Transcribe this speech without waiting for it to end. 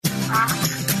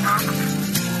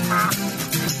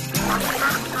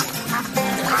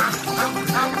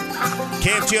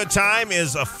KFGO time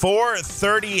is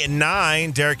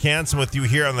 4:39. Derek Hansen with you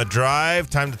here on The Drive.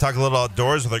 Time to talk a little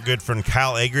outdoors with our good friend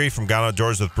Kyle Agre from Gone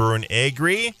Outdoors with Brewer and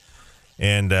Agre.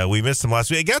 And we missed him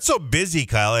last week. It got so busy,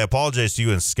 Kyle. I apologize to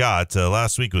you and Scott.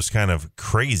 Last week was kind of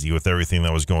crazy with everything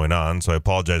that was going on, so I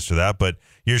apologize for that. But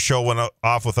your show went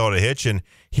off without a hitch, and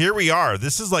here we are.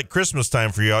 This is like Christmas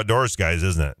time for you outdoors guys,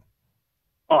 isn't it?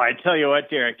 Oh, I tell you what,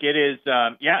 Derek, it is.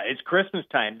 It's Christmas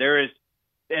time. There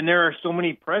are so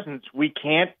many presents we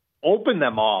can't open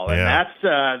them all, and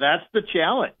that's the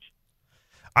challenge.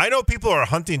 I know people are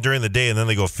hunting during the day and then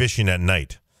they go fishing at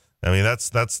night. I mean, that's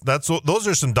those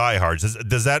are some diehards.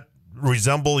 Does that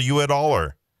resemble you at all,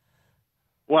 or?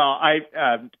 Well,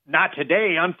 not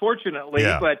today, unfortunately,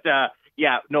 but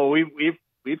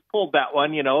we've pulled that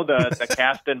one. You know, the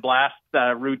cast and blast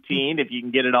routine. If you can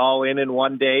get it all in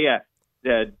one day,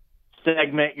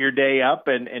 segment your day up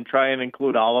and try and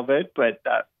include all of it. But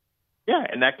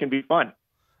and that can be fun.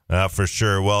 For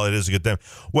sure. Well, it is a good time.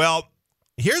 Well,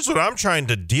 here's what I'm trying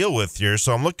to deal with here.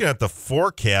 So I'm looking at the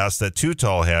forecast that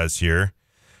Tootall has here.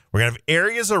 We're going to have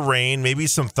areas of rain, maybe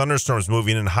some thunderstorms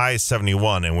moving in, high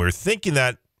 71. And we're thinking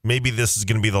that maybe this is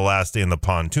going to be the last day in the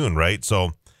pontoon, right?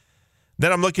 So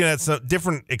then I'm looking at some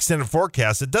different extended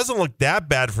forecasts. It doesn't look that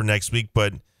bad for next week,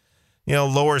 but, you know,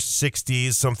 lower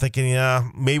 60s. So I'm thinking,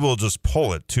 maybe we'll just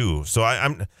pull it too. So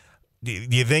do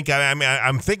you think,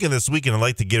 I'm thinking this weekend I'd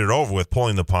like to get it over with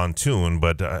pulling the pontoon,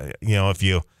 but,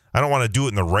 I don't want to do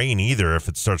it in the rain either if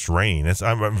it starts raining.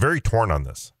 I'm very torn on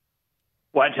this.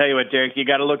 Well, I tell you what, Derek, you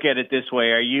got to look at it this way.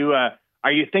 Are you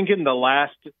thinking the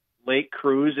last lake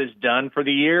cruise is done for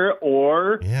the year,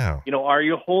 or are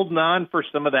you holding on for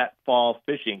some of that fall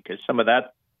fishing? Because some of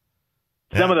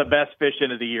the best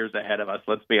fishing of the year's ahead of us.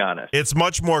 Let's be honest. It's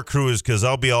much more cruise because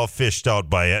I'll be all fished out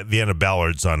by the end of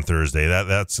Ballards on Thursday.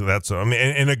 That's I mean,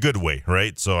 in a good way,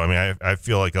 right? So I mean, I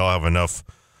feel like I'll have enough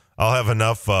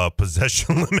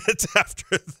possession limits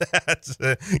after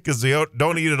that because we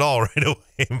don't eat it all right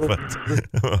away. But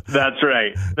That's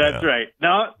right. Right.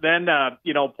 No, then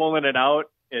pulling it out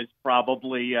is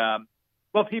probably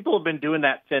people have been doing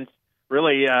that since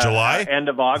really July, end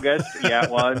of August. Yeah,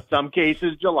 well, in some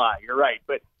cases July. You're right,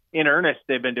 but in earnest,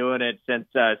 they've been doing it since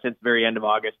very end of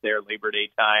August. There, Labor Day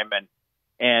time,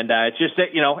 and it's just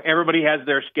that everybody has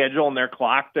their schedule and their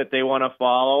clock that they want to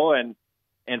follow, and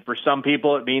for some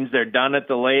people, it means they're done at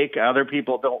the lake. Other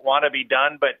people don't want to be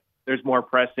done, but there's more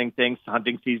pressing things.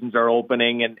 Hunting seasons are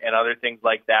opening and other things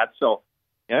like that. So,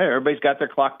 everybody's got their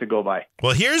clock to go by.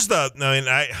 Well,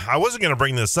 I wasn't going to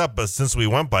bring this up, but since we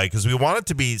went by, because we want it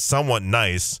to be somewhat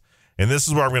nice, and this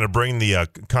is where I'm going to bring the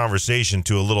conversation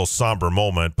to a little somber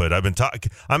moment. But I've been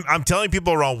I'm telling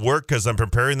people around work because I'm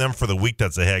preparing them for the week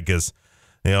that's ahead because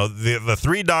the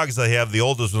three dogs I have, the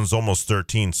oldest one's almost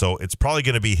 13, so it's probably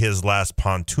going to be his last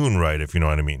pontoon ride, if you know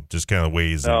what I mean. Just kind of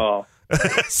ways. Oh.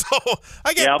 So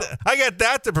I got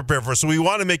that to prepare for. So we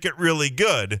want to make it really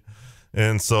good.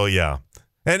 And so, yeah.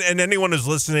 And anyone who's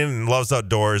listening and loves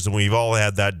outdoors, and we've all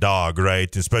had that dog,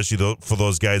 right? Especially for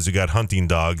those guys who got hunting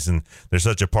dogs, and they're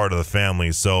such a part of the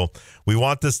family. So we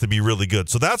want this to be really good.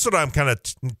 So that's what I'm kind of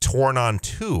torn on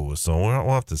too. So we'll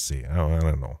have to see. I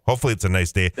don't know. Hopefully it's a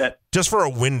nice day, just for a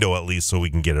window at least, so we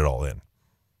can get it all in.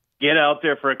 Get out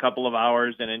there for a couple of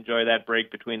hours and enjoy that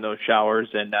break between those showers,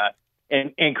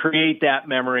 and create that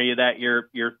memory that you're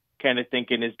kind of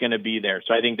thinking is going to be there.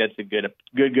 So I think that's a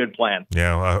good plan.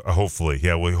 Yeah, hopefully.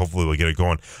 Yeah, hopefully we'll get it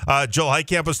going. Joel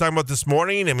Heitkamp was talking about this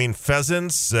morning. I mean,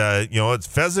 pheasants, it's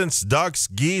pheasants, ducks,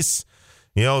 geese,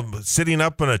 sitting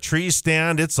up in a tree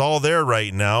stand. It's all there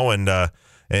right now. And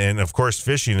of course,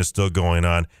 fishing is still going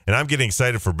on. And I'm getting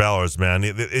excited for Ballards, man.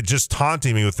 It just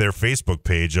taunting me with their Facebook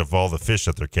page of all the fish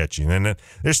that they're catching. And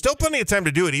there's still plenty of time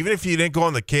to do it. Even if you didn't go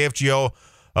on the KFGO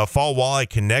Fall Walleye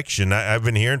Connection, I've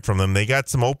been hearing from them. They got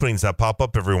some openings that pop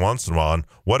up every once in a while, and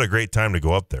what a great time to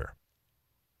go up there.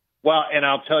 Well, and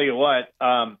I'll tell you what,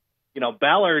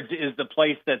 Ballards is the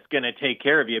place that's going to take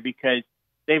care of you because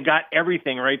they've got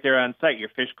everything right there on site. Your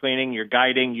fish cleaning, your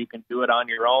guiding, you can do it on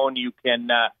your own. You can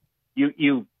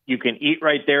you can eat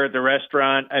right there at the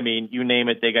restaurant. I mean, you name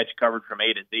it, they got you covered from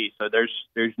A to Z. So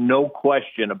there's no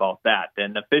question about that.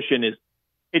 And the fishing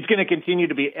it's going to continue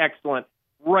to be excellent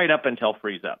right up until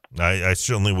freeze up. I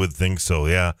certainly would think so,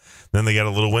 yeah. Then they got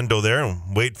a little window there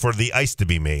and wait for the ice to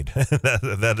be made.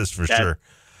 that is for sure.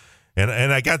 And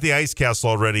I got the ice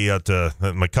castle already.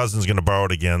 My cousin's going to borrow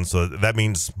it again, so that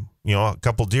means a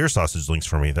couple deer sausage links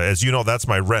for me. As you know, that's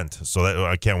my rent, so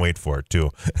I can't wait for it too.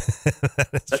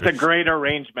 That's a great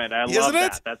arrangement. I love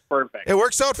that. That's perfect. It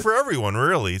works out for everyone,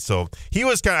 really. So he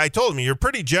was I told him, you're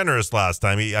pretty generous last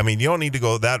time. I mean, you don't need to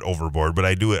go that overboard, but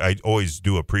I always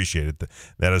do appreciate it.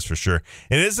 That is for sure.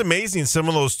 And it is amazing some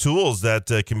of those tools that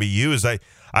can be used.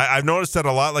 I've noticed that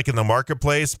a lot, like in the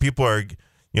marketplace, people are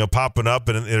popping up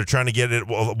and they're trying to get it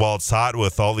while it's hot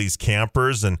with all these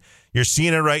campers, and you're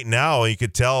seeing it right now. You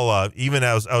could tell. Even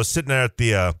I was sitting there at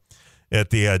the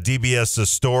DBS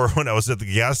store when I was at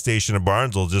the gas station in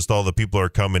Barnesville. Just all the people are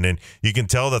coming in. You can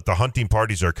tell that the hunting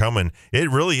parties are coming. It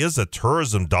really is a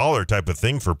tourism dollar type of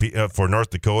thing for North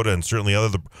Dakota and certainly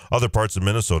other parts of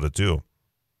Minnesota too.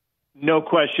 No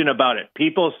question about it.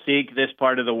 People seek this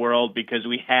part of the world because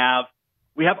we have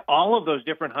all of those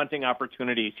different hunting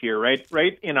opportunities here,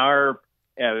 right in our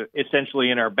essentially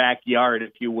in our backyard,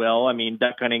 if you will. I mean,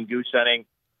 duck hunting, goose hunting,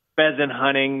 pheasant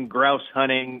hunting, grouse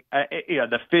hunting,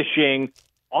 the fishing,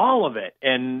 all of it,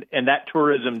 and that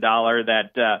tourism dollar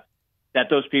that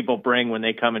those people bring when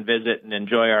they come and visit and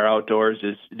enjoy our outdoors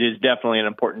is definitely an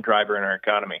important driver in our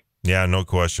economy. Yeah, no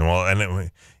question.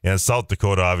 Well, and South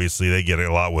Dakota, obviously, they get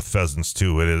a lot with pheasants,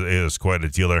 too. It is quite a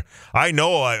deal there. I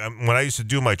know when I used to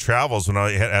do my travels, when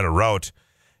I had a route,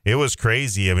 it was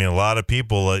crazy. I mean, a lot of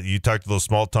people, you talk to those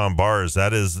small-town bars,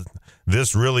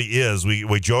 this really is,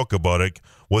 we joke about it.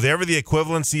 Whatever the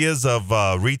equivalency is of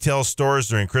retail stores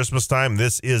during Christmas time,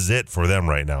 this is it for them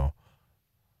right now.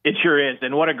 It sure is.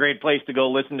 And what a great place to go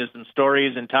listen to some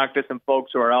stories and talk to some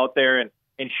folks who are out there and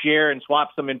share and swap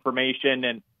some information.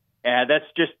 And that's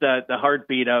just the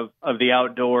heartbeat of the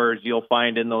outdoors you'll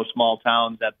find in those small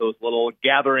towns, at those little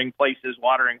gathering places,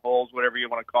 watering holes, whatever you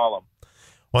want to call them.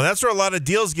 Well, that's where a lot of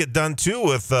deals get done, too,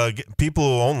 with people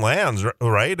who own lands,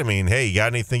 right? I mean, hey, you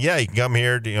got anything? Yeah, you can come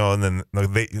here, and then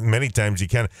many times you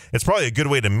can. It's probably a good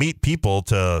way to meet people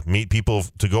to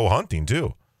go hunting,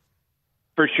 too.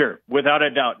 For sure, without a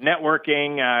doubt.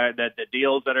 Networking, the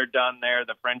deals that are done there,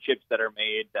 the friendships that are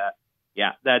made,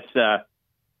 that's a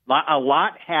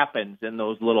lot happens in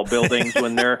those little buildings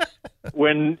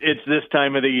when it's this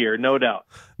time of the year, no doubt.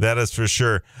 That is for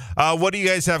sure. What do you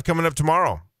guys have coming up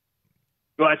tomorrow?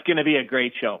 Well, it's going to be a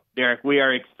great show, Derek. We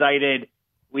are excited.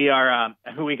 We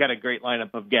got a great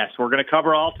lineup of guests. We're going to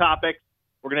cover all topics.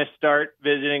 We're going to start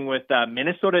visiting with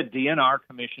Minnesota DNR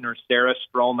Commissioner Sarah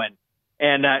Stroman,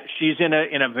 and she's in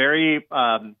a very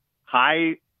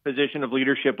high position of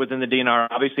leadership within the DNR.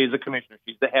 Obviously, as a commissioner,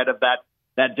 she's the head of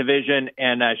that division,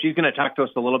 and she's going to talk to us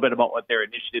a little bit about what their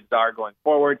initiatives are going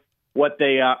forward, what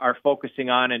they are focusing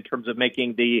on in terms of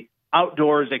making the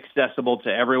outdoors accessible to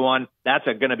everyone. That's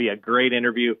going to be a great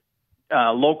interview.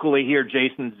 Locally here,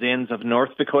 Jason Zins of North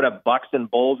Dakota Bucks and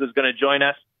Bulls is going to join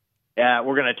us.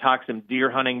 We're going to talk some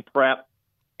deer hunting prep.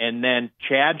 And then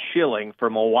Chad Schilling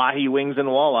from Oahe Wings and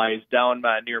Walleyes down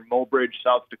near Mobridge,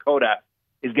 South Dakota,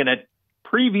 is going to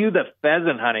preview the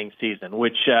pheasant hunting season,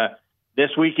 which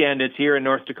this weekend it's here in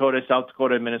North Dakota. South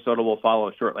Dakota and Minnesota will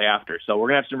follow shortly after. So we're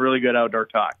going to have some really good outdoor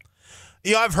talk.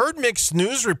 I've heard mixed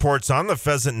news reports on the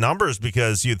pheasant numbers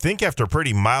because you'd think after a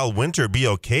pretty mild winter it'd be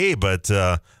okay, but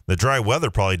the dry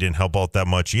weather probably didn't help out that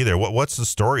much either. What's the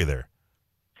story there?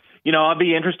 It'll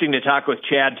be interesting to talk with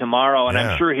Chad tomorrow, and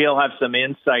I'm sure he'll have some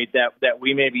insight that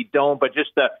we maybe don't, but just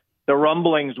the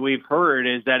rumblings we've heard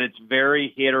is that it's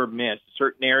very hit or miss.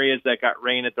 Certain areas that got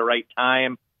rain at the right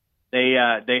time, they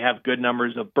have good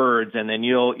numbers of birds, and then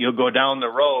you'll go down the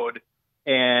road,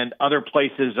 and other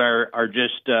places are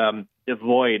just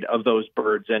devoid of those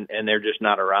birds, and they're just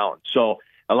not around. So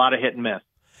a lot of hit and miss.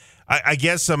 I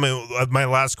guess my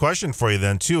last question for you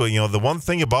then, too, the one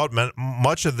thing about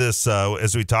much of this,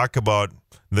 as we talk about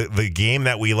the game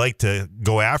that we like to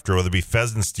go after, whether it be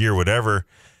pheasants, deer, whatever,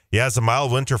 it's a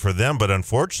mild winter for them, but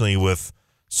unfortunately with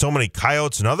so many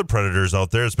coyotes and other predators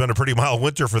out there, it's been a pretty mild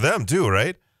winter for them too,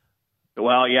 right?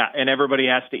 Well, yeah, and everybody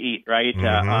has to eat, right?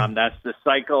 Mm-hmm. That's the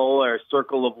cycle or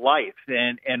circle of life,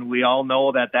 and we all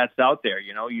know that that's out there.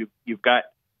 You've got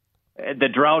the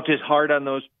drought is hard on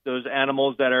those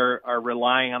animals that are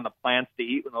relying on the plants to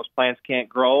eat when those plants can't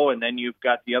grow, and then you've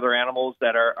got the other animals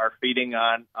that are feeding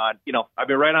on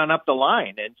right on up the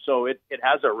line, and so it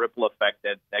has a ripple effect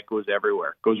that goes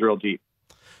everywhere, goes real deep.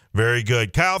 Very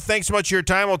good, Kyle. Thanks so much for your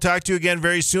time. We'll talk to you again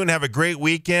very soon. Have a great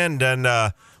weekend, and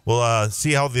we'll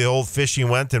see how the old fishing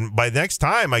went. And by next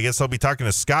time, I guess I'll be talking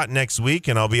to Scott next week,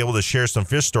 and I'll be able to share some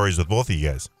fish stories with both of you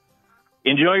guys.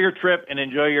 Enjoy your trip and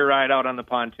enjoy your ride out on the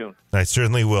pontoon. I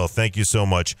certainly will. Thank you so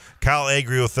much. Kyle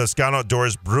Agre with Scott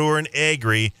Outdoors, brewer and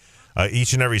Agre.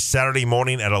 each and every Saturday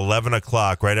morning at 11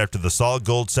 o'clock, right after the Solid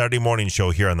Gold Saturday Morning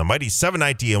Show here on the Mighty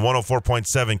 790 and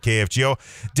 104.7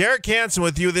 KFGO. Derek Hansen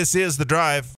with you. This is The Drive.